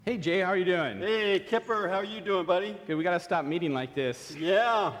Hey Jay, how are you doing? Hey, Kipper, how are you doing, buddy? Good, we got to stop meeting like this.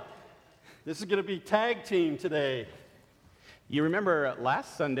 Yeah, this is going to be tag team today. You remember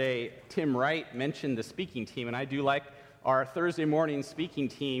last Sunday, Tim Wright mentioned the speaking team, and I do like our Thursday morning speaking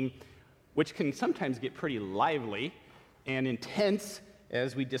team, which can sometimes get pretty lively and intense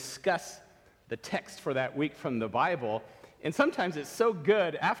as we discuss the text for that week from the Bible. And sometimes it's so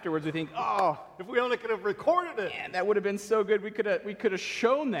good afterwards we think, oh, If we only could have recorded it. man, that would have been so good. We could have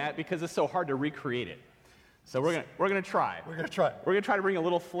shown that because it's so hard to recreate it. So we're gonna try. We're going to try. We're going to try to bring a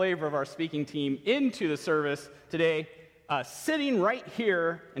little flavor of our speaking team into the service today, sitting right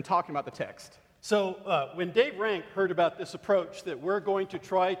here and talking about the text. So when Dave Rank heard about this approach that we're going to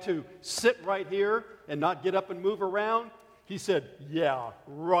try to sit right here and not get up and move around, he said, yeah,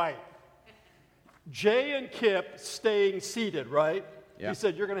 right. Jay and Kip staying seated, right? Yeah. He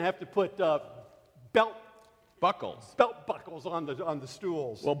said, you're going to have to put belt Buckles. buckles on the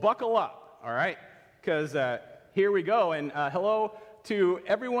stools. Well, buckle up, all right? Because here we go. And hello to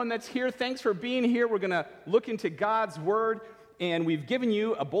everyone that's here. Thanks for being here. We're going to look into God's Word, and we've given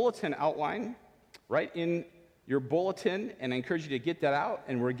you a bulletin outline right in your bulletin, and I encourage you to get that out.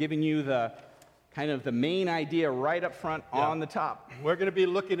 And we're giving you the kind of the main idea right up front on the top. We're going to be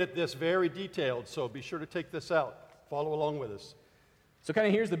looking at this very detailed, so be sure to take this out. Follow along with us. So kind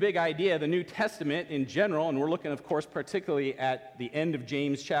of here's the big idea, the New Testament in general, and we're looking, of course, particularly at the end of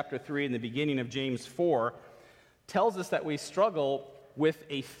James chapter 3 and the beginning of James 4, tells us that we struggle with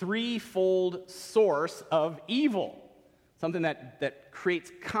a threefold source of evil, something that creates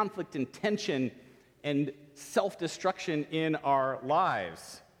conflict and tension and self-destruction in our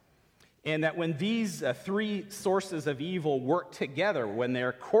lives. And that when these three sources of evil work together, when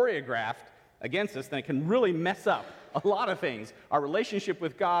they're choreographed against us, then it can really mess up a lot of things. Our relationship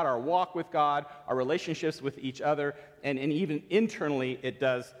with God, our walk with God, our relationships with each other, and even internally it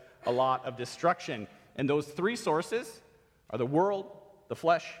does a lot of destruction. And those three sources are the world, the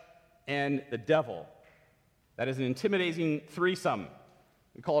flesh, and the devil. That is an intimidating threesome.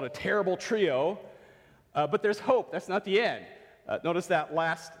 We call it a terrible trio, but there's hope. That's not the end. Notice that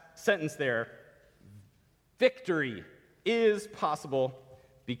last sentence there. Victory is possible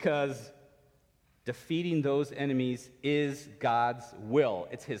because defeating those enemies is God's will.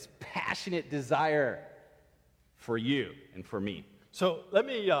 It's his passionate desire for you and for me. So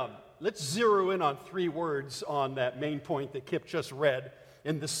let's zero in on three words on that main point that Kip just read.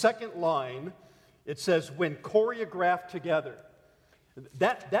 In the second line, it says, when choreographed together.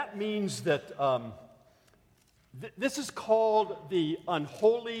 That means that this is called the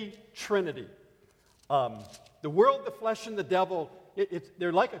unholy trinity. The world, the flesh, and the devil,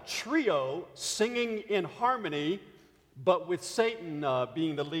 they're like a trio singing in harmony, but with Satan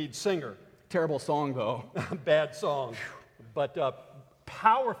being the lead singer. Terrible song, though. Bad song, but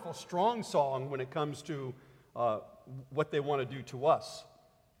powerful, strong song when it comes to what they want to do to us.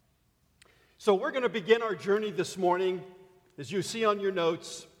 So we're going to begin our journey this morning, as you see on your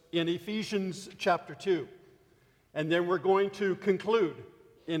notes, in Ephesians chapter 2. And then we're going to conclude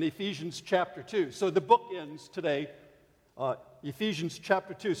in Ephesians chapter 2. So the book ends today, Ephesians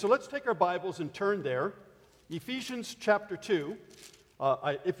chapter 2. So let's take our Bibles and turn there. Ephesians chapter 2.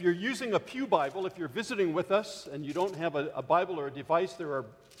 If you're using a pew Bible, if you're visiting with us and you don't have a Bible or a device, there are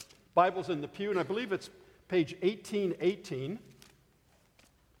Bibles in the pew, and I believe it's page 1818.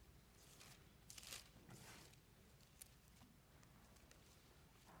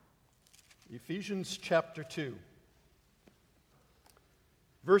 Ephesians chapter 2.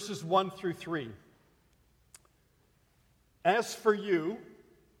 Verses 1 through 3. As for you,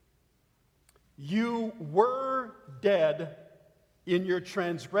 you were dead in your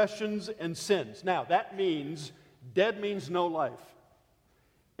transgressions and sins. Now, that means, dead means no life.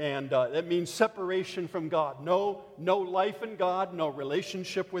 And that means separation from God. No life in God, no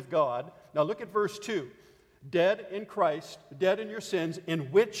relationship with God. Now, look at verse 2. Dead in Christ, dead in your sins,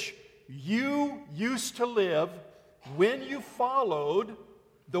 in which you used to live when you followed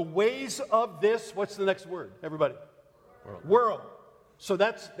the ways of this, what's the next word, everybody? World. So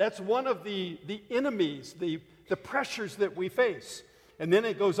that's one of the enemies, the pressures that we face. And then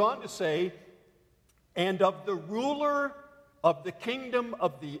it goes on to say, and of the ruler of the kingdom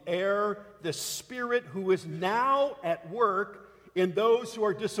of the air, the Spirit who is now at work in those who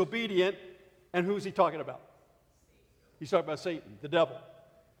are disobedient. And who is he talking about? He's talking about Satan, the devil.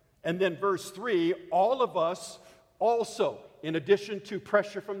 And then verse 3, all of us also, in addition to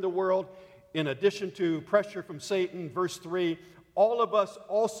pressure from the world, in addition to pressure from Satan, verse 3, all of us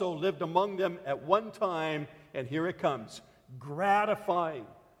also lived among them at one time, and here it comes, gratifying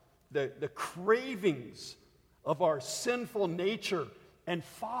the cravings of our sinful nature and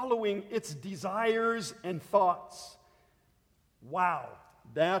following its desires and thoughts. Wow,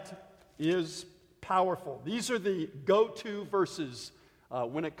 that is powerful. These are the go-to verses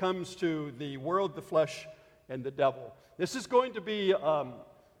when it comes to the world, the flesh, and the devil. This is going to be,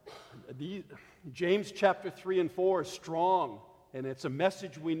 James chapter 3 and 4 is strong, and it's a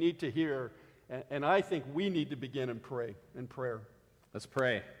message we need to hear, and I think we need to begin in prayer. Let's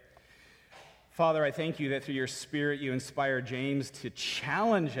pray. Father, I thank you that through your Spirit you inspired James to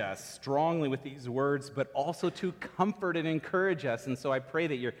challenge us strongly with these words, but also to comfort and encourage us. And so I pray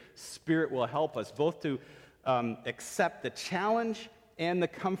that your Spirit will help us both to accept the challenge and the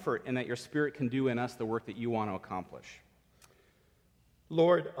comfort, and that your Spirit can do in us the work that you want to accomplish.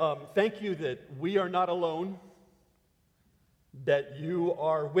 Lord, thank you that we are not alone, that you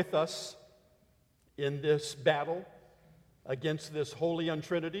are with us in this battle against this holy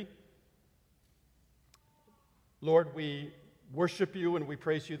untrinity. Lord, we worship you and we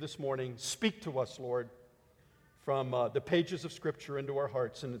praise you this morning. Speak to us, Lord, from the pages of Scripture into our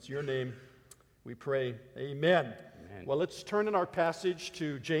hearts, and it's your name we pray. Amen. Amen. Well, let's turn in our passage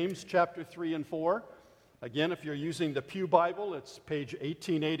to James chapter 3 and 4. Again, if you're using the Pew Bible, it's page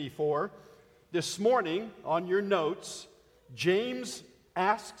 1884. This morning, on your notes, James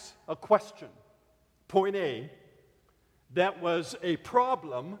asks a question, point A, that was a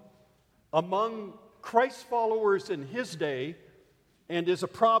problem among Christ followers in his day and is a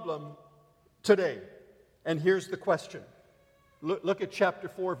problem today. And here's the question. Look at chapter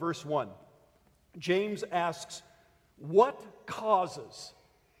 4, verse 1. James asks, what causes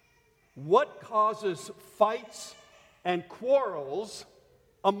fights and quarrels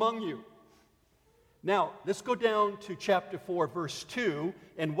among you? Now, let's go down to chapter 4, verse 2,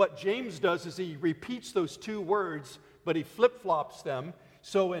 and what James does is he repeats those two words, but he flip-flops them.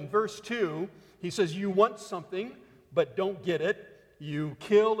 So in verse 2, he says, you want something, but don't get it. You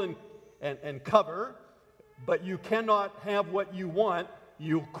kill and cover, but you cannot have what you want.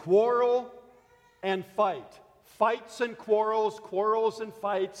 You quarrel and fight. Fights and quarrels, quarrels and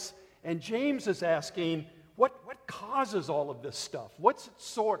fights. And James is asking, what causes all of this stuff? What's its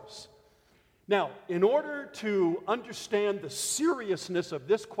source? Now, in order to understand the seriousness of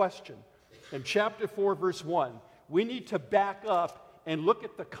this question, in chapter 4, verse 1, we need to back up and look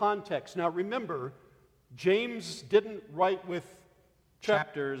at the context. Now, remember, James didn't write with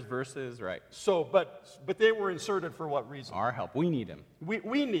Chapters, verses, right. So, but they were inserted for what reason? Our help. We need them.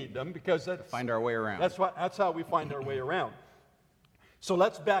 We need them because To find our way around. that's how we find our way around. So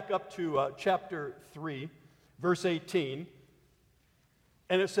let's back up to chapter 3, verse 18.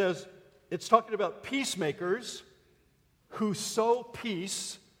 And it says, it's talking about peacemakers who sow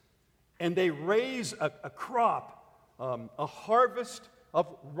peace and they raise a crop, a harvest of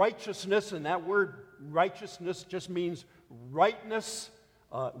righteousness. And that word righteousness just means rightness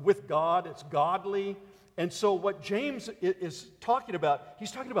with God. It's godly. And so what James is talking about,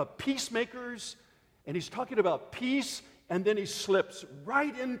 he's talking about peacemakers and he's talking about peace. And then he slips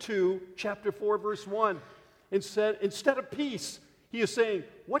right into chapter 4, verse 1. Instead of peace, he is saying,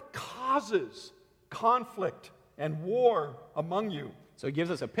 what causes conflict and war among you? So he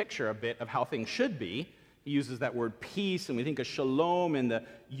gives us a picture a bit of how things should be. He uses that word peace, and we think of shalom and the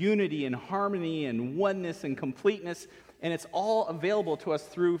unity and harmony and oneness and completeness. And it's all available to us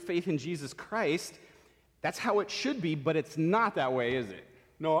through faith in Jesus Christ. That's how it should be, but it's not that way, is it?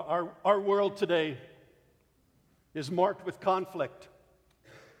 No, our world today is marked with conflict,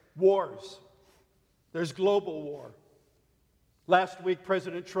 wars. There's global war. Last week,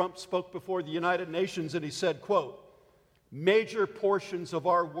 President Trump spoke before the United Nations and he said, quote, major portions of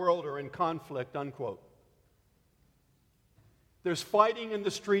our world are in conflict, unquote. There's fighting in the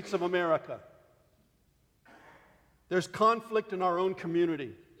streets of America. There's conflict in our own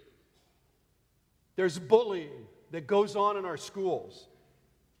community. There's bullying that goes on in our schools.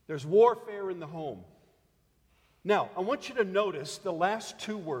 There's warfare in the home. Now, I want you to notice the last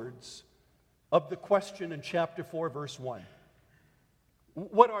two words of the question in chapter 4, verse 1.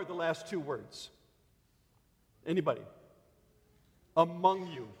 What are the last two words? Anybody? Among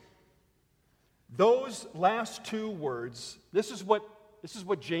you. Those last two words, this is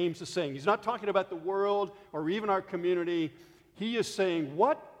what James is saying. He's not talking about the world or even our community. He is saying,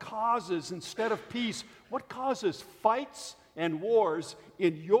 what causes, instead of peace, what causes fights and wars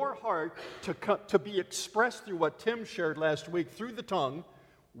in your heart to be expressed through what Tim shared last week, through the tongue?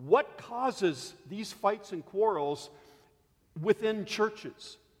 What causes these fights and quarrels within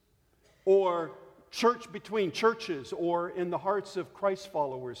churches, or church between churches, or in the hearts of Christ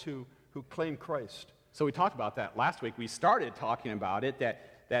followers who claim Christ? So we talked about that last week. We started talking about it,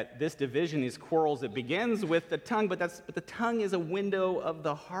 that that this division, these quarrels, it begins with the tongue, but the tongue is a window of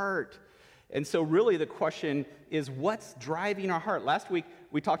the heart. And so really the question is, what's driving our heart? Last week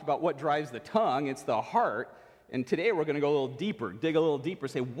we talked about what drives the tongue. It's the heart. And today we're going to go a little deeper, dig a little deeper,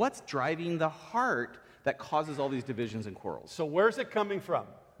 say what's driving the heart that causes all these divisions and quarrels? So where's it coming from?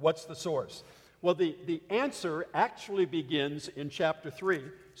 What's the source? Well, the answer actually begins in chapter 3.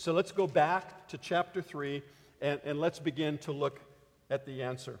 So let's go back to chapter 3 and let's begin to look at the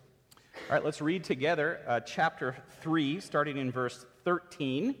answer. All right, let's read together chapter 3, starting in verse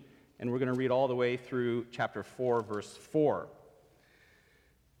 13, and we're going to read all the way through chapter 4, verse 4.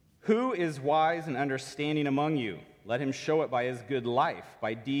 Who is wise and understanding among you? Let him show it by his good life,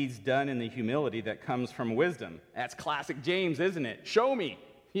 by deeds done in the humility that comes from wisdom. That's classic James, isn't it? Show me.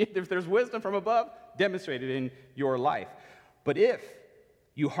 If there's wisdom from above, demonstrate it in your life. But if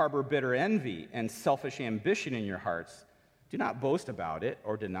you harbor bitter envy and selfish ambition in your hearts, do not boast about it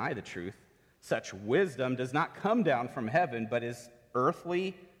or deny the truth. Such wisdom does not come down from heaven, but is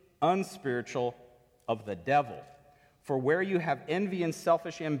earthly, unspiritual, of the devil. For where you have envy and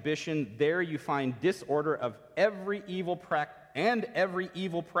selfish ambition, there you find disorder of every evil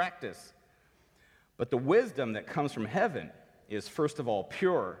practice. But the wisdom that comes from heaven is first of all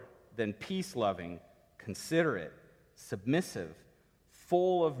pure, then peace-loving, considerate, submissive,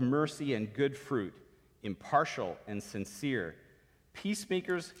 full of mercy and good fruit, impartial and sincere.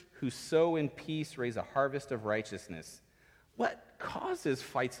 Peacemakers who sow in peace raise a harvest of righteousness. What causes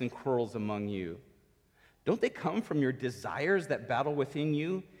fights and quarrels among you? Don't they come from your desires that battle within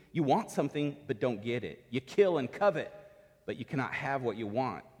you? You want something, but don't get it. You kill and covet, but you cannot have what you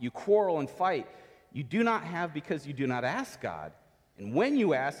want. You quarrel and fight. You do not have because you do not ask God. And when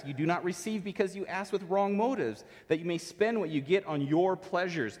you ask, you do not receive because you ask with wrong motives, that you may spend what you get on your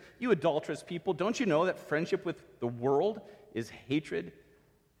pleasures. You adulterous people, don't you know that friendship with the world is hatred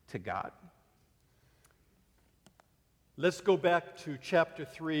to God? Let's go back to chapter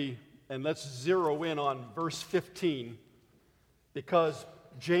 3 and let's zero in on verse 15, because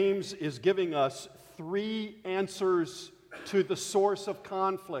James is giving us 3 answers to the source of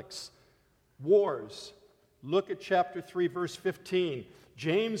conflicts, wars. Look at chapter 3, verse 15.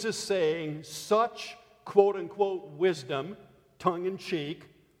 James is saying such, quote-unquote, wisdom, tongue-in-cheek,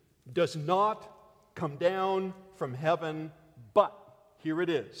 does not come down from heaven, but, here it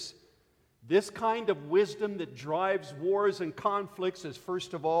is, this kind of wisdom that drives wars and conflicts is,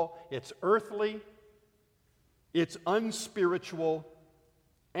 first of all, it's earthly, it's unspiritual,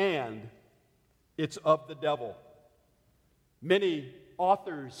 and it's of the devil. Many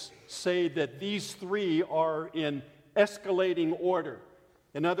authors say that these 3 are in escalating order.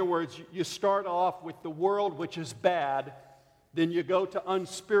 In other words, you start off with the world, which is bad, then you go to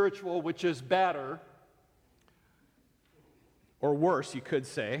unspiritual, which is badder. Or worse, you could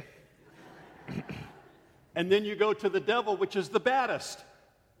say. And then you go to the devil, which is the baddest.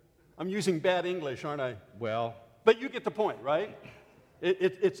 I'm using bad English, aren't I? Well, but you get the point, right?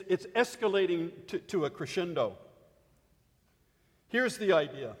 It's escalating to a crescendo. Here's the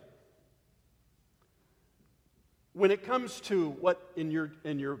idea. When it comes to what in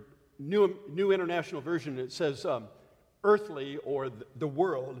your New International Version it says earthly or the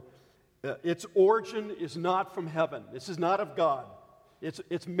world, its origin is not from heaven. This is not of God.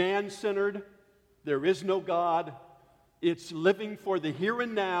 It's man-centered. There is no God. It's living for the here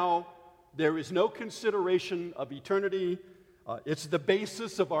and now. There is no consideration of eternity. It's the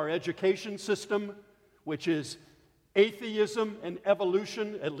basis of our education system, which is atheism and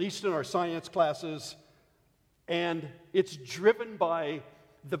evolution, at least in our science classes. And it's driven by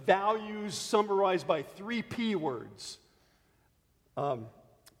the values summarized by 3 P words: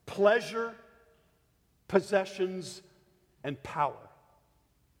 pleasure, possessions, and power.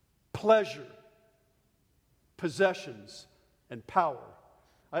 Pleasure, possessions, and power.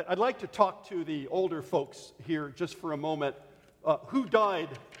 I'd like to talk to the older folks here just for a moment. Who died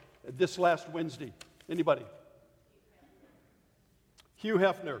this last Wednesday? Anybody? Hugh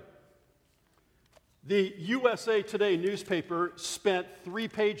Hefner. The USA Today newspaper spent 3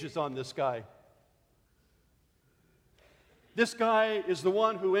 pages on this guy. This guy is the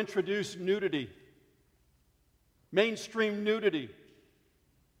one who introduced nudity, mainstream nudity,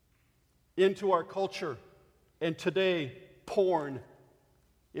 into our culture. And today, porn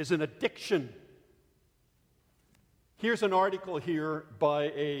is an addiction. Here's an article here by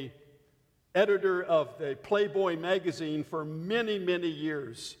an editor of the Playboy magazine for many, many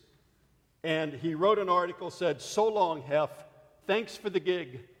years. And he wrote an article, said, "So long, Hef, thanks for the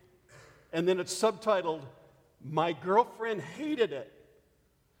gig." And then it's subtitled, "My girlfriend hated it,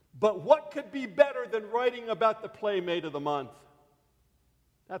 but what could be better than writing about the Playmate of the Month?"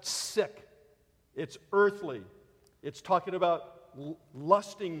 That's sick. It's earthly. It's talking about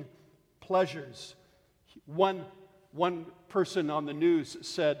lusting pleasures. One person on the news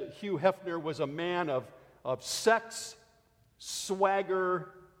said Hugh Hefner was a man of sex, swagger,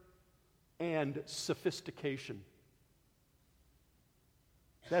 and sophistication.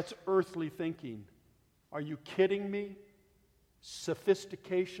 That's earthly thinking. Are you kidding me?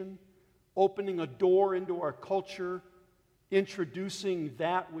 Sophistication, opening a door into our culture, introducing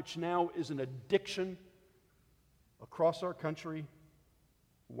that which now is an addiction across our country.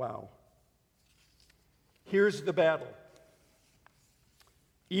 Wow. Here's the battle.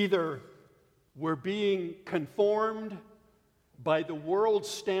 Either we're being conformed by the world's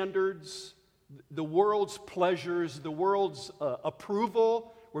standards, the world's pleasures, the world's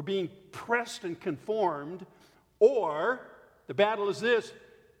approval. We're being pressed and conformed. Or the battle is this: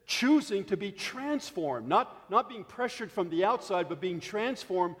 choosing to be transformed. Not being pressured from the outside, but being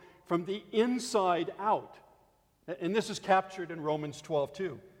transformed from the inside out. And this is captured in Romans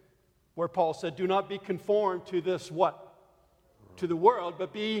 12:2, where Paul said, do not be conformed to this what? To the world,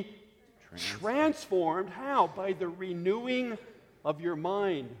 but be transformed. How? By the renewing of your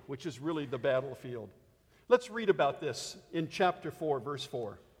mind, which is really the battlefield. Let's read about this in chapter 4, verse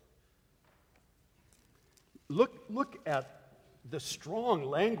 4. Look at the strong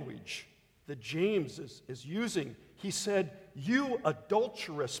language that James is using. He said, you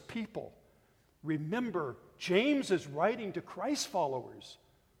adulterous people. Remember, James is writing to Christ followers.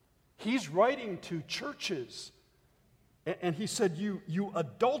 He's writing to churches. And he said, you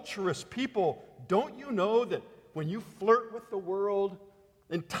adulterous people, don't you know that when you flirt with the world,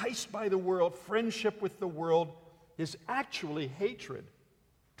 enticed by the world, friendship with the world is actually hatred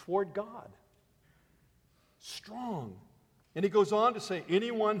toward God? Strong. And he goes on to say,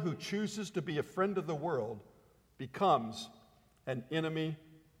 anyone who chooses to be a friend of the world becomes an enemy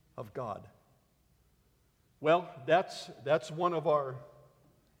of God. Well, that's one of our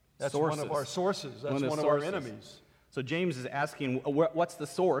sources. That's one of our enemies. So James is asking, what's the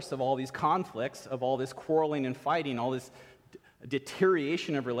source of all these conflicts, of all this quarreling and fighting, all this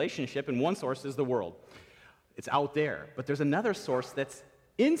deterioration of relationship? And one source is the world. It's out there. But there's another source that's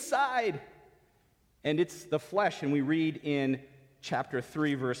inside, and it's the flesh. And we read in chapter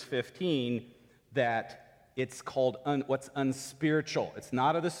 3, verse 15, that it's called what's unspiritual. It's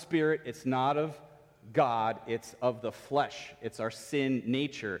not of the Spirit. It's not of God. It's of the flesh. It's our sin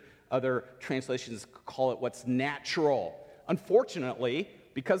nature. Other translations call it what's natural. Unfortunately,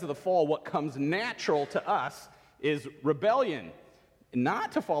 because of the fall, what comes natural to us is rebellion.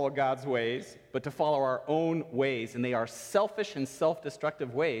 Not to follow God's ways, but to follow our own ways. And they are selfish and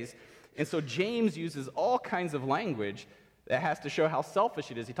self-destructive ways. And so James uses all kinds of language that has to show how selfish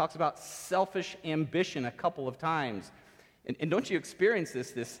it is. He talks about selfish ambition a couple of times. And don't you experience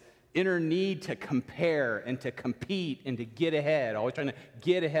this inner need to compare and to compete and to get ahead, always trying to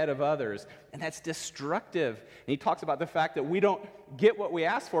get ahead of others? And that's destructive. And he talks about the fact that we don't get what we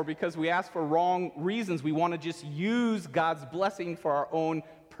ask for because we ask for wrong reasons. We want to just use God's blessing for our own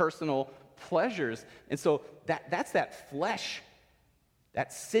personal pleasures. And so that's that flesh,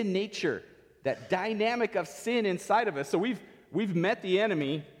 that sin nature, that dynamic of sin inside of us. So we've met the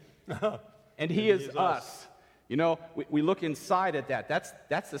enemy, and he is us. You know, we look inside at that.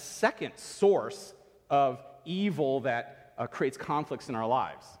 That's the second source of evil that creates conflicts in our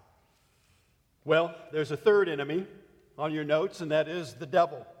lives. Well, there's a third enemy on your notes, and that is the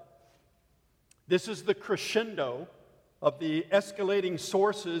devil. This is the crescendo of the escalating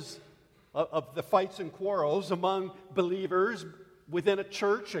sources of the fights and quarrels among believers within a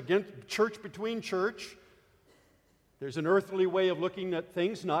church, against church between church. There's an earthly way of looking at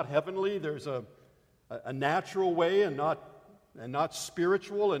things, not heavenly. There's a natural way and not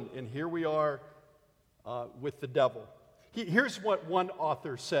spiritual, and here we are with the devil. Here's what one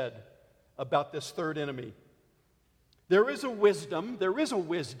author said about this third enemy. There is a wisdom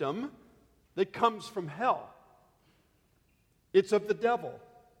that comes from hell. It's of the devil,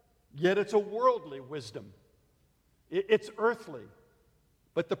 yet it's a worldly wisdom. It's earthly,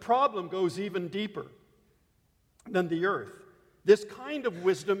 but the problem goes even deeper than the earth. This kind of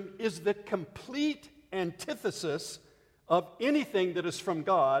wisdom is the complete antithesis of anything that is from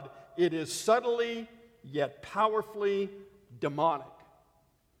God. It is subtly yet powerfully demonic.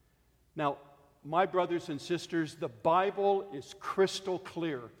 Now, my brothers and sisters, the Bible is crystal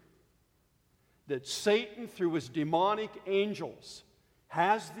clear that Satan, through his demonic angels,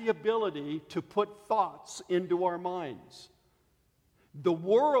 has the ability to put thoughts into our minds. The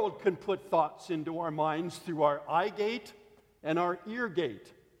world can put thoughts into our minds through our eye gate and our ear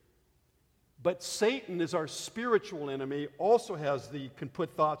gate. But Satan, is our spiritual enemy, also can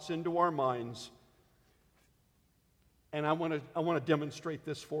put thoughts into our minds. And I want to demonstrate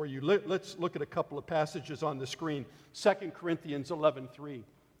this for you. Let's look at a couple of passages on the screen. 2 Corinthians 11:3.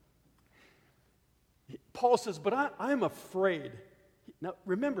 Paul says, but I'm afraid. Now,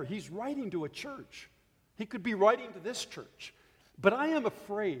 remember, he's writing to a church. He could be writing to this church. But I am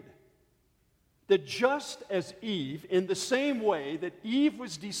afraid that just as Eve, in the same way that Eve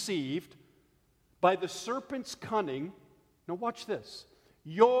was deceived by the serpent's cunning, now watch this,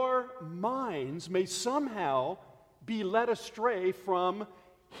 your minds may somehow be led astray from,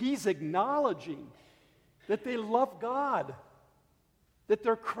 he's acknowledging that they love God, that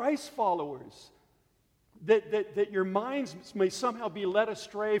they're Christ followers, that your minds may somehow be led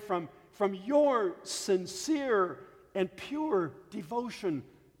astray from your sincere and pure devotion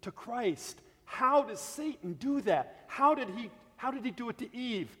to Christ. How does Satan do that? How did he do it to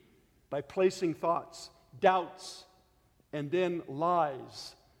Eve? By placing thoughts, doubts, and then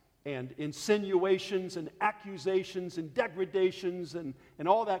lies, and insinuations, and accusations, and degradations, and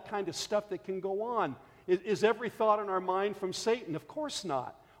all that kind of stuff that can go on. Is every thought in our mind from Satan? Of course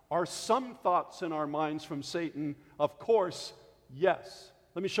not. Are some thoughts in our minds from Satan? Of course, yes.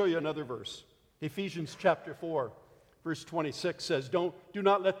 Let me show you another verse. Ephesians chapter 4, verse 26 says, Do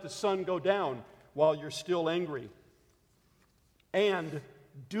not let the sun go down while you're still angry. And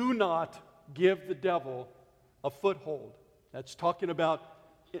do not give the devil a foothold. That's talking about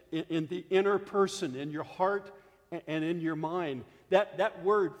in the inner person, in your heart and in your mind. That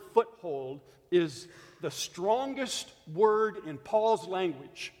word foothold is the strongest word in Paul's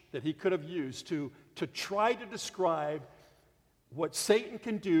language that he could have used to try to describe what Satan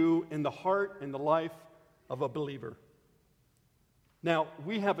can do in the heart and the life of a believer. Now,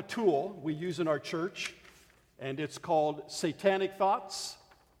 we have a tool we use in our church, and it's called Satanic Thoughts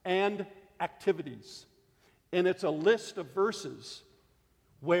and Activities. And it's a list of verses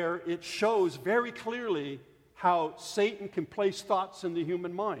where it shows very clearly how Satan can place thoughts in the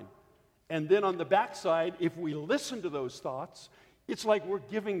human mind. And then on the backside, if we listen to those thoughts, it's like we're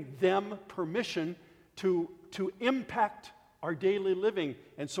giving them permission to impact our daily living.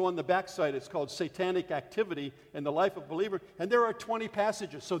 And so on the backside, it's called Satanic Activity in the Life of a Believer. And there are 20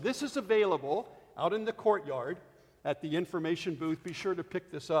 passages. So this is available out in the courtyard at the information booth. Be sure to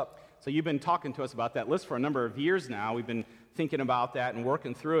pick this up. So you've been talking to us about that list for a number of years now. We've been thinking about that and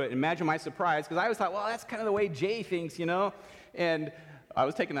working through it. Imagine my surprise, because I always thought, well, that's kind of the way Jay thinks, you know? And I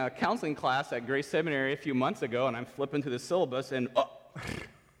was taking a counseling class at Grace Seminary a few months ago, and I'm flipping through the syllabus, and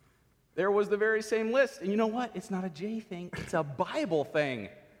there was the very same list. And you know what? It's not a Jay thing. It's a Bible thing.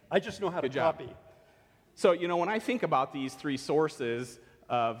 I just know how to copy. So, you know, when I think about these three sources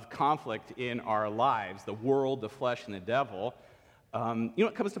of conflict in our lives, the world, the flesh, and the devil, you know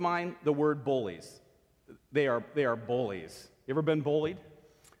what comes to mind? The word bullies. They are bullies. You ever been bullied?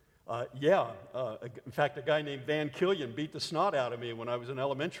 Yeah. In fact, a guy named Van Killian beat the snot out of me when I was in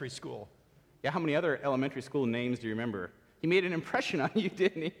elementary school. Yeah, how many other elementary school names do you remember? He made an impression on you,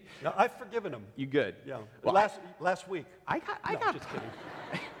 didn't he? Yeah, I've forgiven him. You good? Yeah. Well, last week. Just kidding.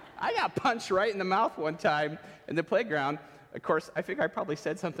 I got punched right in the mouth one time in the playground. Of course, I think I probably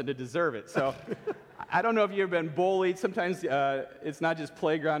said something to deserve it. So I don't know if you've been bullied. Sometimes it's not just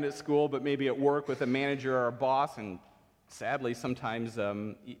playground at school, but maybe at work with a manager or a boss. And sadly, sometimes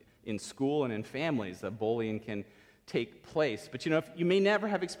in school and in families, bullying can take place. But you know, you may never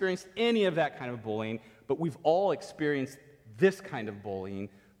have experienced any of that kind of bullying, but we've all experienced this kind of bullying,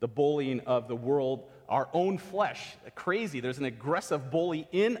 the bullying of the world, our own flesh. Crazy. There's an aggressive bully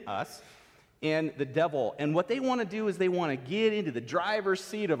in us and the devil. And what they want to do is they want to get into the driver's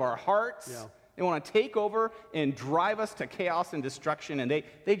seat of our hearts. Yeah. They want to take over and drive us to chaos and destruction, and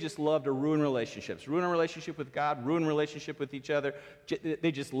they just love to ruin relationships. Ruin a relationship with God, ruin relationship with each other.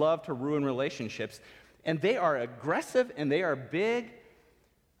 They just love to ruin relationships. And they are aggressive, and they are big,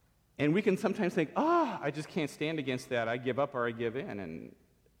 and we can sometimes think, I just can't stand against that. I give up or I give in.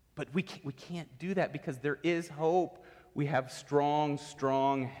 But we can't do that because there is hope. We have strong,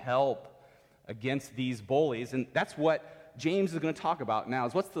 strong help against these bullies, and that's what James is going to talk about now,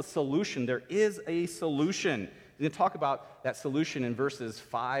 is what's the solution? There is a solution. He's going to talk about that solution in verses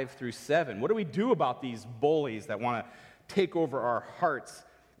 5 through 7. What do we do about these bullies that want to take over our hearts?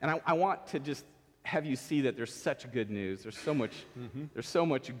 And I want to just have you see that there's such good news. There's so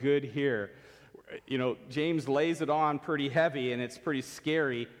much good here. You know, James lays it on pretty heavy, and it's pretty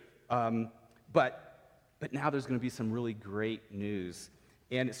scary. But now there's going to be some really great news.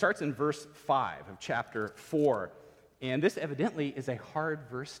 And it starts in verse 5 of chapter 4. And this evidently is a hard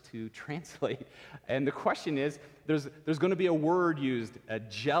verse to translate. And the question is, there's going to be a word used,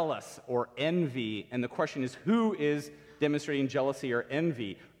 jealous or envy. And the question is, who is demonstrating jealousy or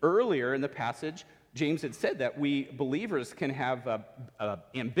envy? Earlier in the passage, James had said that we believers can have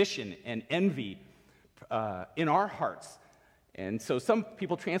ambition and envy in our hearts. And so some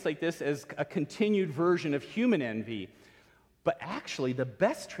people translate this as a continued version of human envy. But actually, the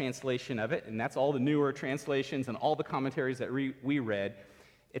best translation of it, and that's all the newer translations and all the commentaries that we read,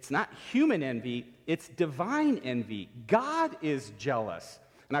 it's not human envy, it's divine envy. God is jealous.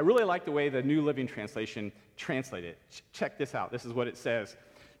 And I really like the way the New Living Translation translated it. Check this out. This is what it says.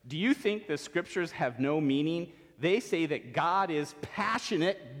 Do you think the scriptures have no meaning? They say that God is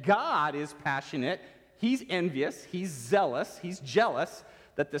passionate. God is passionate. He's envious. He's zealous. He's jealous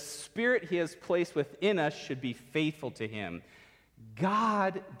that the spirit he has placed within us should be faithful to him.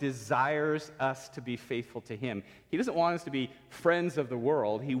 God desires us to be faithful to him. He doesn't want us to be friends of the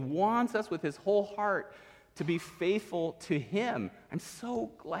world. He wants us with his whole heart to be faithful to him. I'm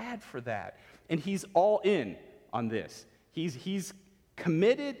so glad for that. And he's all in on this. He's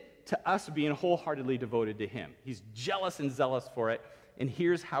committed to us being wholeheartedly devoted to him. He's jealous and zealous for it. And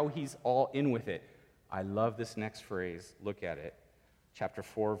here's how he's all in with it. I love this next phrase. Look at it. Chapter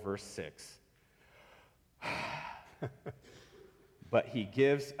 4, verse 6. But he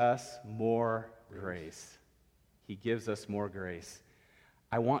gives us more grace. He gives us more grace.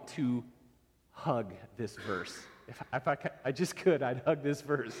 I want to hug this verse. If I just could, I'd hug this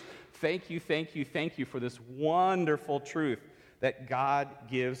verse. Thank you, thank you, thank you for this wonderful truth that God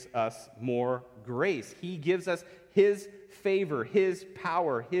gives us more grace. He gives us his favor, his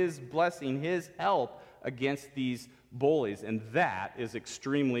power, his blessing, his help against these bullies, and that is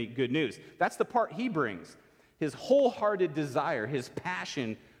extremely good news. That's the part he brings, his wholehearted desire, his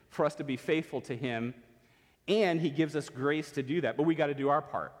passion for us to be faithful to him, and he gives us grace to do that, but we got to do our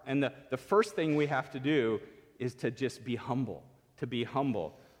part. And the first thing we have to do is to just be humble, to be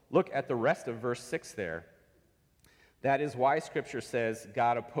humble. Look at the rest of verse 6 there. That is why Scripture says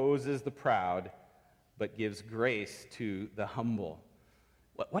God opposes the proud, but gives grace to the humble.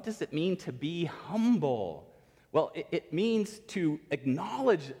 What does it mean to be humble? Well, it means to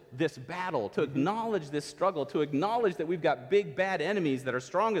acknowledge this battle, to acknowledge this struggle, to acknowledge that we've got big, bad enemies that are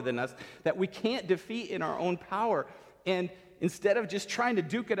stronger than us, that we can't defeat in our own power. And instead of just trying to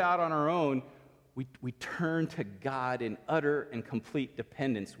duke it out on our own, we turn to God in utter and complete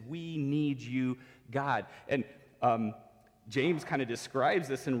dependence. We need you, God. And James kind of describes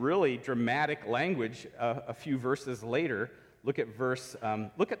this in really dramatic language a few verses later. Look at verse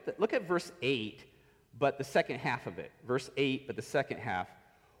 8. But the second half of it, verse 8, but the second half.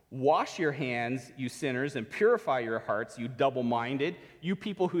 Wash your hands, you sinners, and purify your hearts, you double-minded, you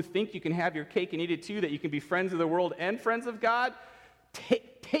people who think you can have your cake and eat it too, that you can be friends of the world and friends of God.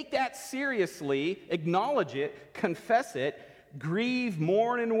 Take that seriously, acknowledge it, confess it, grieve,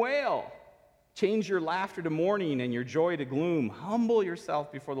 mourn, and wail. Change your laughter to mourning and your joy to gloom. Humble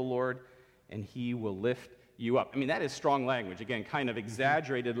yourself before the Lord, and he will lift you up. I mean, that is strong language. Again, kind of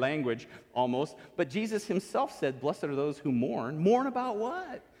exaggerated language almost. But Jesus himself said, blessed are those who mourn. Mourn about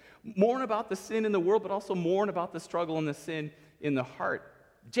what? Mourn about the sin in the world, but also mourn about the struggle and the sin in the heart.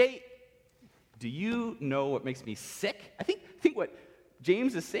 Jay, do you know what makes me sick? I think what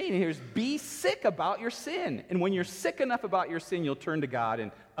James is saying here is be sick about your sin. And when you're sick enough about your sin, you'll turn to God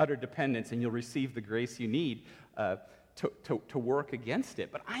in utter dependence and you'll receive the grace you need to work against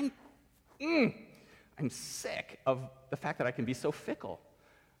it. But I'm sick of the fact that I can be so fickle,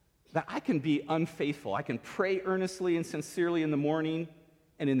 that I can be unfaithful. I can pray earnestly and sincerely in the morning,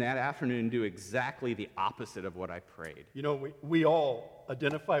 and in that afternoon do exactly the opposite of what I prayed. You know, we all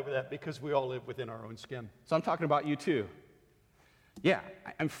identify with that because we all live within our own skin. So I'm talking about you too. Yeah,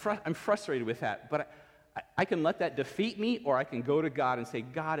 I'm frustrated with that, but I can let that defeat me, or I can go to God and say,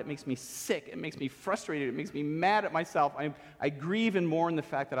 God, it makes me sick, it makes me frustrated, it makes me mad at myself. I grieve and mourn the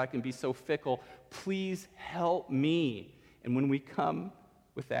fact that I can be so fickle. Please help me. And when we come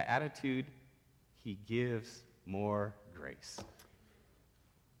with that attitude, he gives more grace.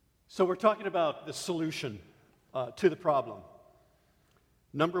 So we're talking about the solution to the problem.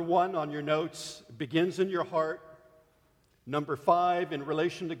 Number 1 on your notes begins in your heart. Number 5 in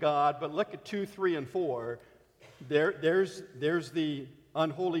relation to God. But look at 2, 3, and 4. There's the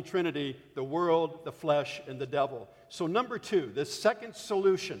unholy trinity, the world, the flesh, and the devil. So number 2, the second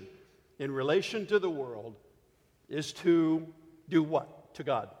solution in relation to the world is to do what to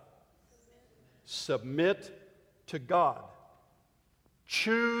God? Submit to God.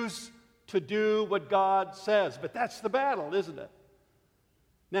 Choose to do what God says. But that's the battle, isn't it?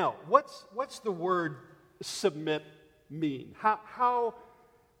 Now, what's the word submit mean? How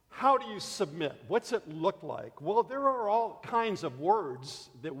do you submit? What's it look like? Well, there are all kinds of words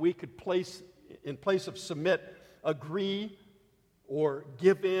that we could place in place of submit: agree, or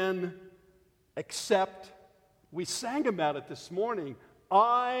give in, accept. We sang about it this morning.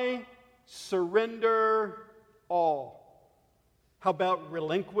 I surrender all. How about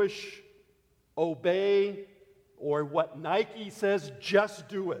relinquish, obey, or what Nike says, just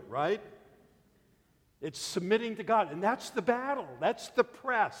do it, right? It's submitting to God. And that's the battle. That's the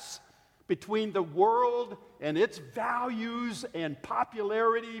press between the world and its values and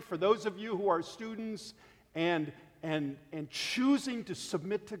popularity for those of you who are students and choosing to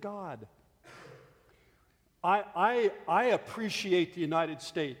submit to God. I appreciate the United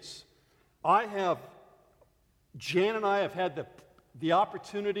States. Jan and I have had the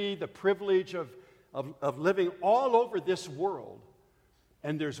opportunity, the privilege of living all over this world.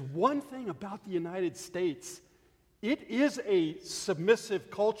 And there's one thing about the United States. It is a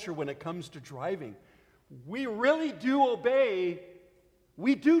submissive culture when it comes to driving. We really do obey.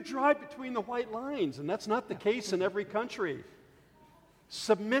 We do drive between the white lines, and that's not the case in every country.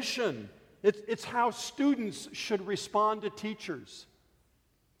 Submission. It's how students should respond to teachers.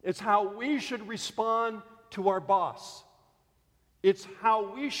 It's how we should respond to our boss. It's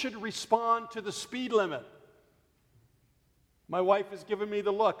how we should respond to the speed limit. My wife has given me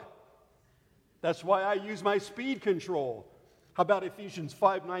the look. That's why I use my speed control. How about Ephesians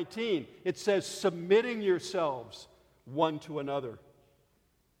 5:19? It says, submitting yourselves one to another.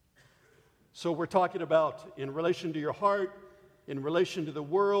 So we're talking about in relation to your heart, in relation to the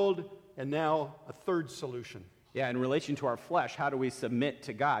world, and now a third solution. Yeah, in relation to our flesh, how do we submit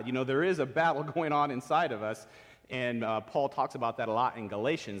to God? You know, there is a battle going on inside of us, and Paul talks about that a lot in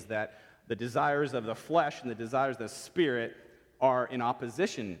Galatians, that the desires of the flesh and the desires of the spirit are in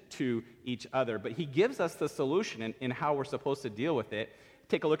opposition to each other. But he gives us the solution in how we're supposed to deal with it.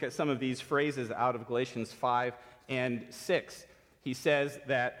 Take a look at some of these phrases out of Galatians 5 and 6. He says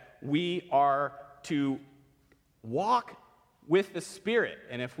that we are to walk with the Spirit.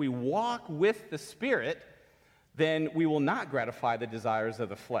 And if we walk with the Spirit, then we will not gratify the desires of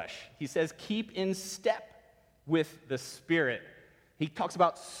the flesh. He says, keep in step with the Spirit. He talks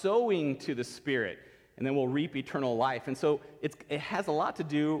about sowing to the Spirit, and then we'll reap eternal life. And so it has a lot to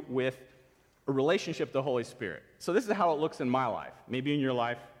do with a relationship with the Holy Spirit. So this is how it looks in my life, maybe in your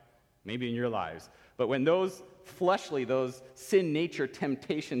life, maybe in your lives. But when those fleshly, those sin nature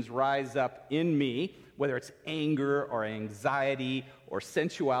temptations rise up in me, whether it's anger or anxiety or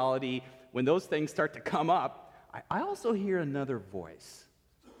sensuality, when those things start to come up, I also hear another voice,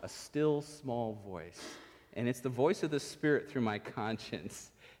 a still small voice. And it's the voice of the Spirit through my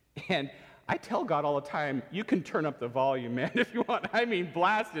conscience. And I tell God all the time, you can turn up the volume, man, if you want. I mean,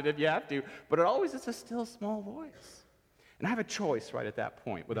 blast it if you have to. But it always is a still small voice. And I have a choice right at that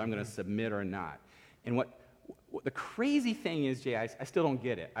point, whether I'm going to submit or not. And what the crazy thing is, Jay, I still don't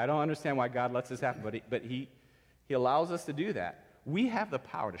get it. I don't understand why God lets this happen, but he allows us to do that. We have the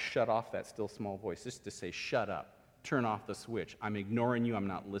power to shut off that still small voice, just to say, shut up, turn off the switch. I'm ignoring you. I'm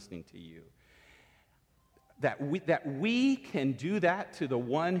not listening to you. That we can do that to the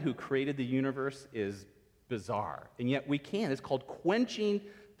one who created the universe is bizarre. And yet we can. It's called quenching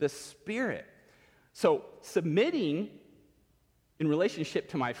the Spirit. So submitting in relationship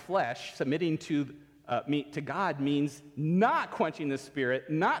to my flesh, submitting to God means not quenching the Spirit,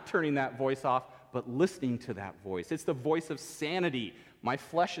 not turning that voice off, but listening to that voice. It's the voice of sanity. My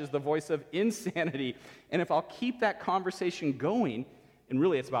flesh is the voice of insanity. And if I'll keep that conversation going, and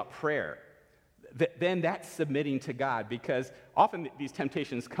really it's about prayer, then that's submitting to God, because often these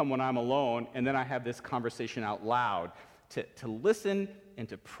temptations come when I'm alone, and then I have this conversation out loud to listen and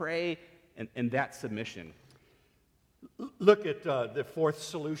to pray, and that's submission. Look at the fourth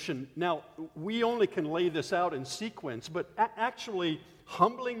solution. Now, we only can lay this out in sequence, but actually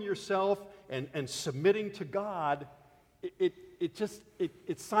humbling yourself and submitting to God,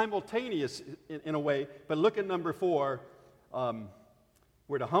 it's simultaneous in a way. But look at number 4.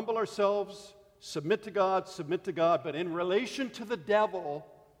 We're to humble ourselves, submit to God, but in relation to the devil,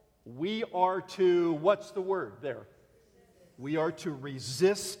 we are to, what's the word there? We are to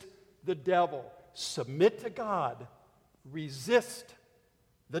resist the devil. Submit to God, resist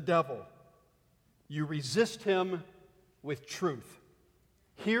the devil. You resist him with truth.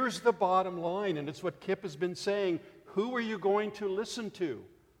 Here's the bottom line, and it's what Kip has been saying. Who are you going to listen to?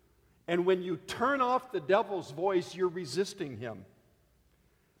 And when you turn off the devil's voice, you're resisting him.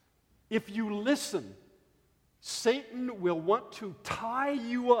 If you listen, Satan will want to tie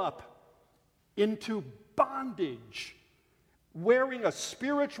you up into bondage, wearing a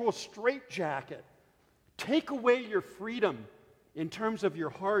spiritual straitjacket take away your freedom in terms of your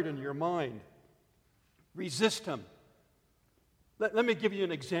heart and your mind. Resist him. Let me give you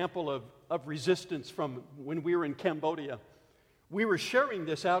an example of resistance from when we were in Cambodia. We were sharing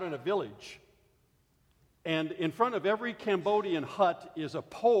this out in a village. And in front of every Cambodian hut is a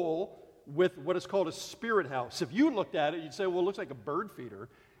pole with what is called a spirit house. If you looked at it, you'd say, well, it looks like a bird feeder.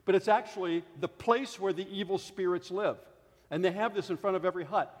 But it's actually the place where the evil spirits live. And they have this in front of every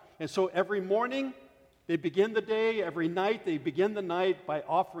hut. And so every morning, they begin the day. Every night, they begin the night by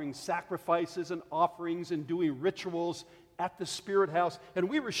offering sacrifices and offerings and doing rituals at the spirit house. And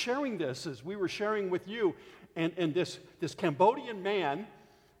we were sharing this as we were sharing with you. And this Cambodian man,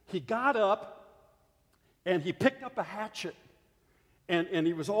 he got up and he picked up a hatchet. And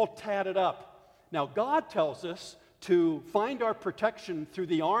he was all tatted up. Now, God tells us to find our protection through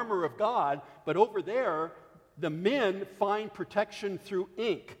the armor of God, but over there, the men find protection through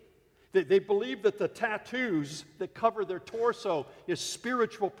ink. They believe that the tattoos that cover their torso is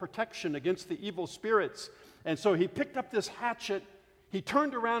spiritual protection against the evil spirits. And so he picked up this hatchet, he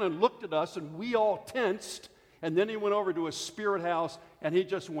turned around and looked at us, and we all tensed, and then he went over to a spirit house, and he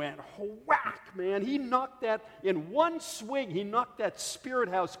just went whack, man. He knocked that, in one swing, he knocked that spirit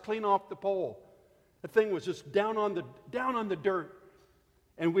house clean off the pole. The thing was just down on the dirt.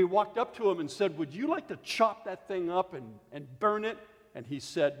 And we walked up to him and said, would you like to chop that thing up and burn it? And he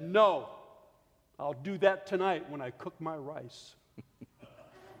said, no, I'll do that tonight when I cook my rice.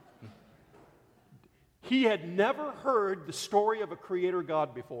 He had never heard the story of a creator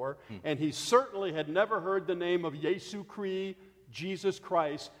God before, and he certainly had never heard the name of Yesu Christ, Jesus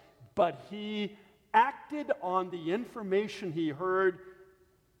Christ, but he acted on the information he heard,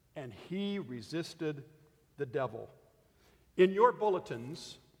 and he resisted the devil. In your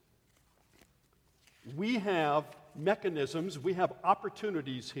bulletins, we have mechanisms, we have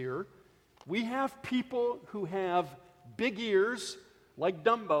opportunities here. We have people who have big ears, like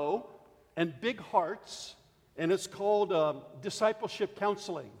Dumbo, and big hearts, and it's called discipleship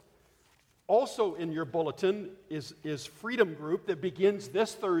counseling. Also in your bulletin is Freedom Group that begins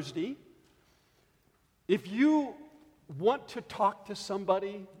this Thursday. If you want to talk to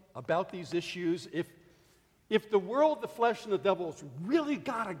somebody about these issues, if the world, the flesh, and the devil's really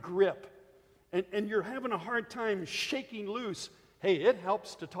got a grip, and you're having a hard time shaking loose, hey, it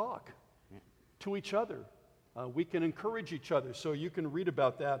helps to talk to each other. We can encourage each other, so you can read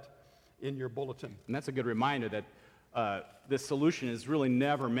about that in your bulletin. And that's a good reminder that this solution is really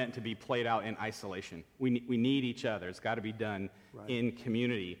never meant to be played out in isolation. We need each other. It's got to be done in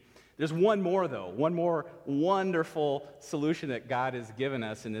community. There's one more, though, one more wonderful solution that God has given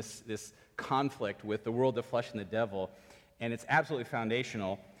us in this conflict with the world, the flesh, and the devil, and it's absolutely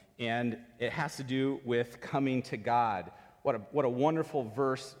foundational, and it has to do with coming to God. What a wonderful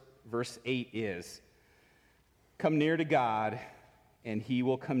verse 8 is. Come near to God, and he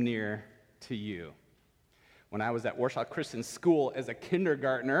will come near to you. When I was at Warsaw Christian School as a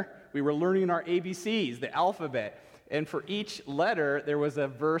kindergartner, we were learning our ABCs, the alphabet. And for each letter, there was a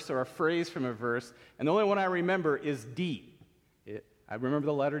verse or a phrase from a verse. And the only one I remember is D. I remember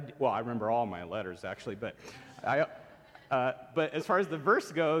the letter D. Well, I remember all my letters, actually. But as far as the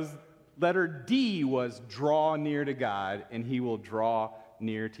verse goes, letter D was draw near to God, and he will draw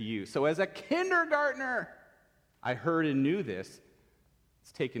near to you. So as a kindergartner, I heard and knew this.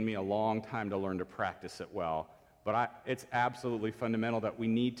 It's taken me a long time to learn to practice it well, but it's absolutely fundamental that we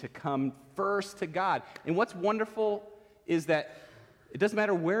need to come first to God. And what's wonderful is that it doesn't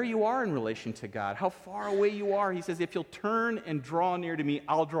matter where you are in relation to God, how far away you are. He says, if you'll turn and draw near to me,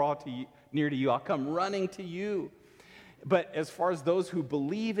 I'll draw near to you. I'll come running to you. But as far as those who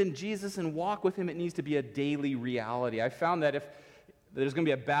believe in Jesus and walk with him, it needs to be a daily reality. I found that if there's going to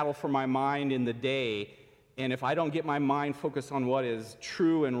be a battle for my mind in the day, and if I don't get my mind focused on what is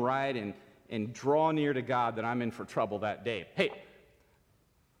true and right and draw near to God, then I'm in for trouble that day. Hey,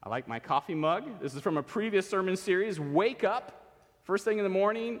 I like my coffee mug. This is from a previous sermon series. Wake up, first thing in the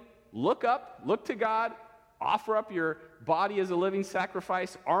morning, look up, look to God, offer up your body as a living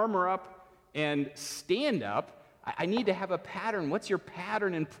sacrifice, armor up, and stand up. I need to have a pattern. What's your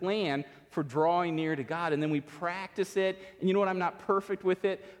pattern and plan for drawing near to God? And then we practice it. And you know what? I'm not perfect with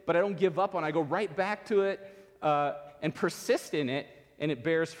it, but I don't give up on it. I go right back to it and persist in it, and it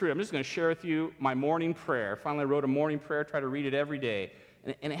bears fruit. I'm just going to share with you my morning prayer. I finally wrote a morning prayer, try to read it every day.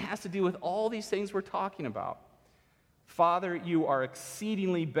 And it has to do with all these things we're talking about. Father, you are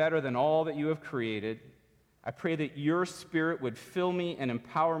exceedingly better than all that you have created. I pray that your Spirit would fill me and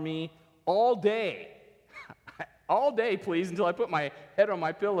empower me all day. All day, please, until I put my head on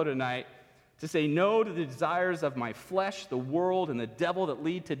my pillow tonight, to say no to the desires of my flesh, the world, and the devil that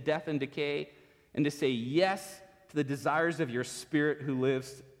lead to death and decay, and to say yes to the desires of your Spirit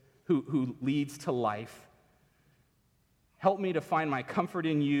who leads to life. Help me to find my comfort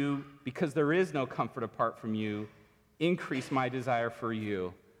in you, because there is no comfort apart from you. Increase my desire for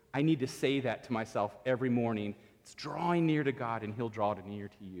you. I need to say that to myself every morning. It's drawing near to God, and He'll draw near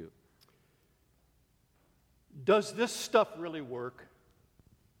to you. Does this stuff really work?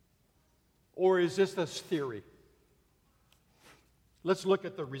 Or is this theory? Let's look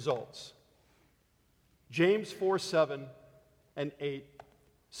at the results. James 4:7 and 8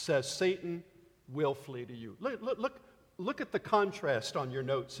 says, Satan will flee to you. Look at the contrast on your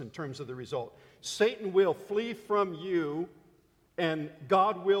notes in terms of the result. Satan will flee from you, and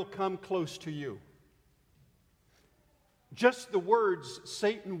God will come close to you. Just the words,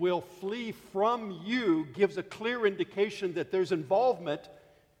 Satan will flee from you, gives a clear indication that there's involvement,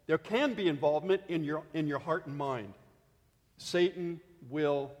 there can be involvement in your heart and mind. Satan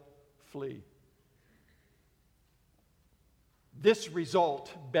will flee. This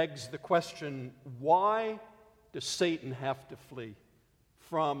result begs the question, why does Satan have to flee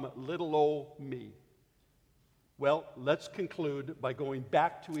from little old me? Well, let's conclude by going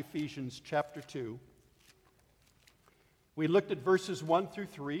back to Ephesians chapter 2. We looked at verses 1 through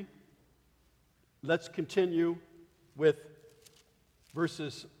 3. Let's continue with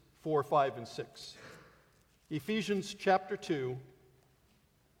verses 4, 5, and 6. Ephesians chapter 2,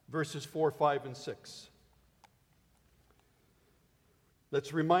 verses 4, 5, and 6.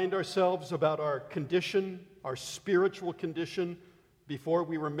 Let's remind ourselves about our condition, our spiritual condition, before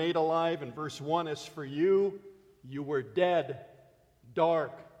we were made alive. In verse 1, as for you, you were dead,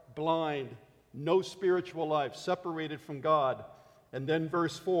 dark, blind, no spiritual life, separated from God. And then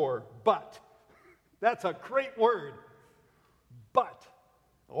verse 4, but. That's a great word. But.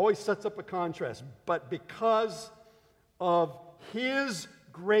 Always sets up a contrast. But because of His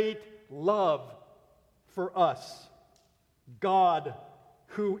great love for us, God,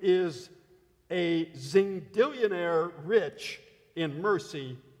 who is a zingillionaire rich in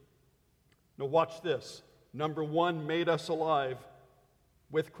mercy. Now watch this. Number one, made us alive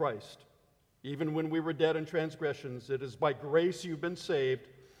with Christ. Even when we were dead in transgressions, it is by grace you've been saved.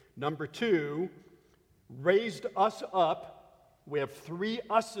 Number two, raised us up. We have three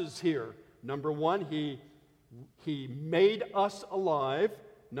us's here. Number one, he made us alive.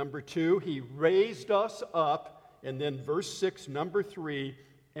 Number two, He raised us up. And then verse 6, number 3,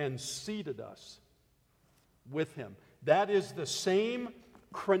 and seated us with Him. That is the same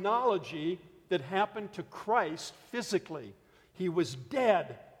chronology that happened to Christ physically. He was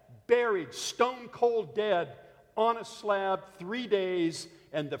dead, buried, stone cold dead, on a slab, 3 days,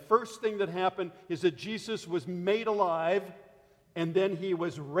 and the first thing that happened is that Jesus was made alive, and then He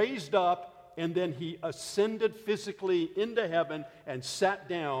was raised up, and then He ascended physically into heaven and sat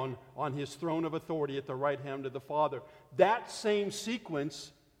down on His throne of authority at the right hand of the Father. That same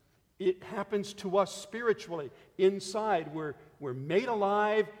sequence, it happens to us spiritually. Inside, we're made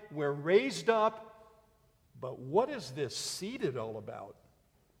alive, we're raised up. But what is this seated all about?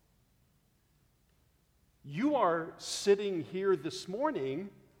 You are sitting here this morning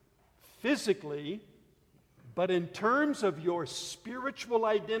physically, but in terms of your spiritual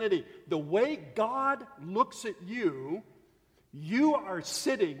identity, the way God looks at you, you are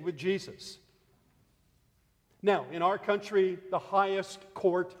sitting with Jesus. Now, in our country, the highest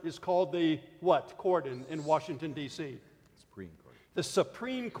court is called the what court in Washington, D.C.? Supreme Court. The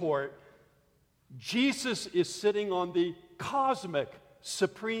Supreme Court. Jesus is sitting on the cosmic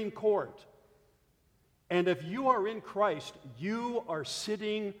Supreme Court. And if you are in Christ, you are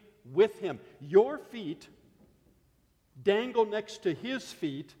sitting with Him. Your feet dangle next to His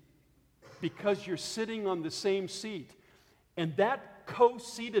feet because you're sitting on the same seat. And that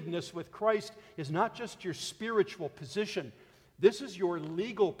co-seatedness with Christ is not just your spiritual position. This is your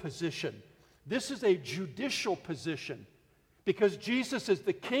legal position. This is a judicial position because Jesus is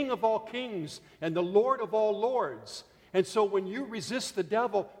the King of all kings and the Lord of all lords. And so when you resist the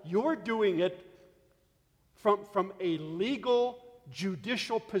devil, you're doing it from a legal,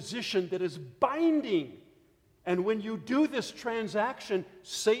 judicial position that is binding. And when you do this transaction,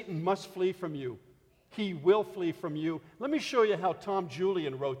 Satan must flee from you. He will flee from you. Let me show you how Tom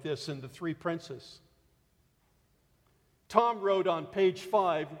Julian wrote this in The Three Princes. Tom wrote on page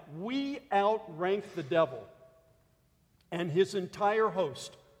 5, we outrank the devil and his entire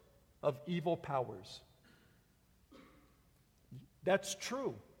host of evil powers. That's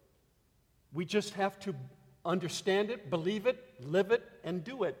true. We just have to understand it, believe it, live it, and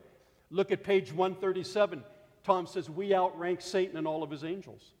do it. Look at page 137. Tom says, we outrank Satan and all of his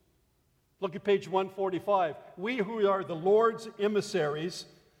angels. Look at page 145. We who are the Lord's emissaries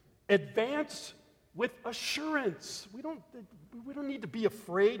advance with assurance. We don't need to be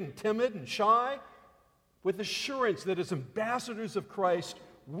afraid and timid and shy. With assurance that as ambassadors of Christ,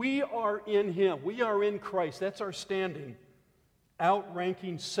 we are in Him. We are in Christ. That's our standing.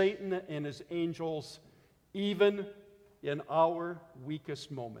 Outranking Satan and his angels, even in our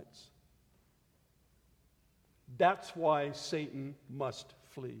weakest moments. That's why Satan must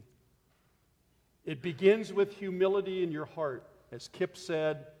flee. It begins with humility in your heart. As Kip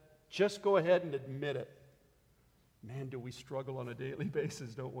said, just go ahead and admit it. Man, do we struggle on a daily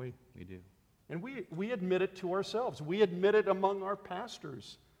basis, don't we? We do. And we admit it to ourselves. We admit it among our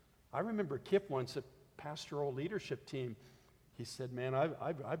pastors. I remember Kip once at pastoral leadership team. He said, man,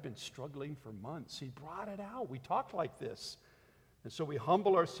 I've been struggling for months. He brought it out. We talk like this. And so we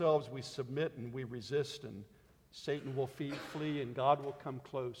humble ourselves, we submit, and we resist, and Satan will flee, and God will come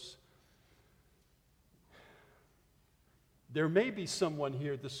close. There may be someone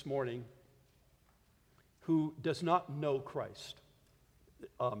here this morning who does not know Christ.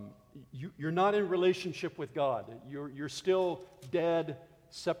 You're not in relationship with God. You're still dead,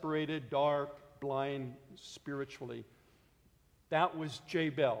 separated, dark, blind spiritually. That was Jay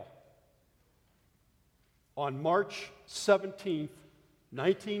Bell. On March 17th,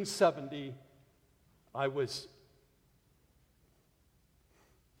 1970, I was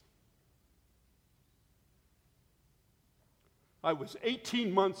I was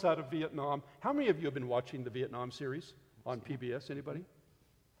 18 months out of Vietnam. How many of you have been watching the Vietnam series on PBS? Anybody?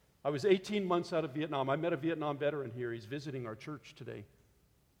 I was 18 months out of Vietnam. I met a Vietnam veteran here. He's visiting our church today.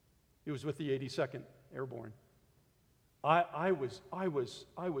 He was with the 82nd Airborne. I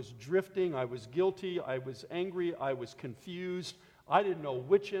was drifting. I was guilty. I was angry. I was confused. I didn't know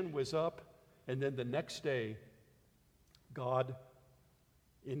which end was up. And then the next day, God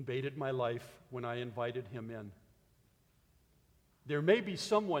invaded my life when I invited Him in. There may be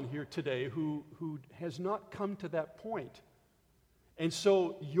someone here today who has not come to that point. And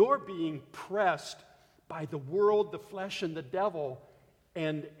so you're being pressed by the world, the flesh, and the devil.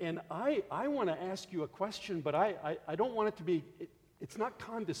 And I want to ask you a question, but I don't want it to be, it's not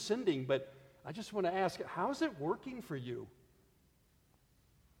condescending, but I just want to ask, how's it working for you?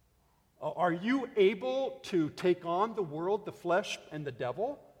 Are you able to take on the world, the flesh, and the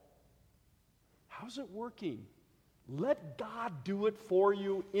devil? How's it working? Let God do it for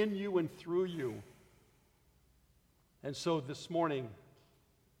you, in you, and through you. And so this morning,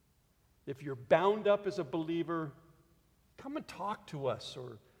 if you're bound up as a believer, come and talk to us,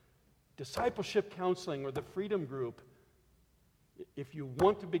 or discipleship counseling, or the Freedom Group. If you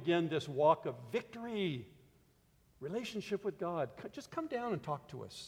want to begin this walk of victory, relationship with God, just come down and talk to us.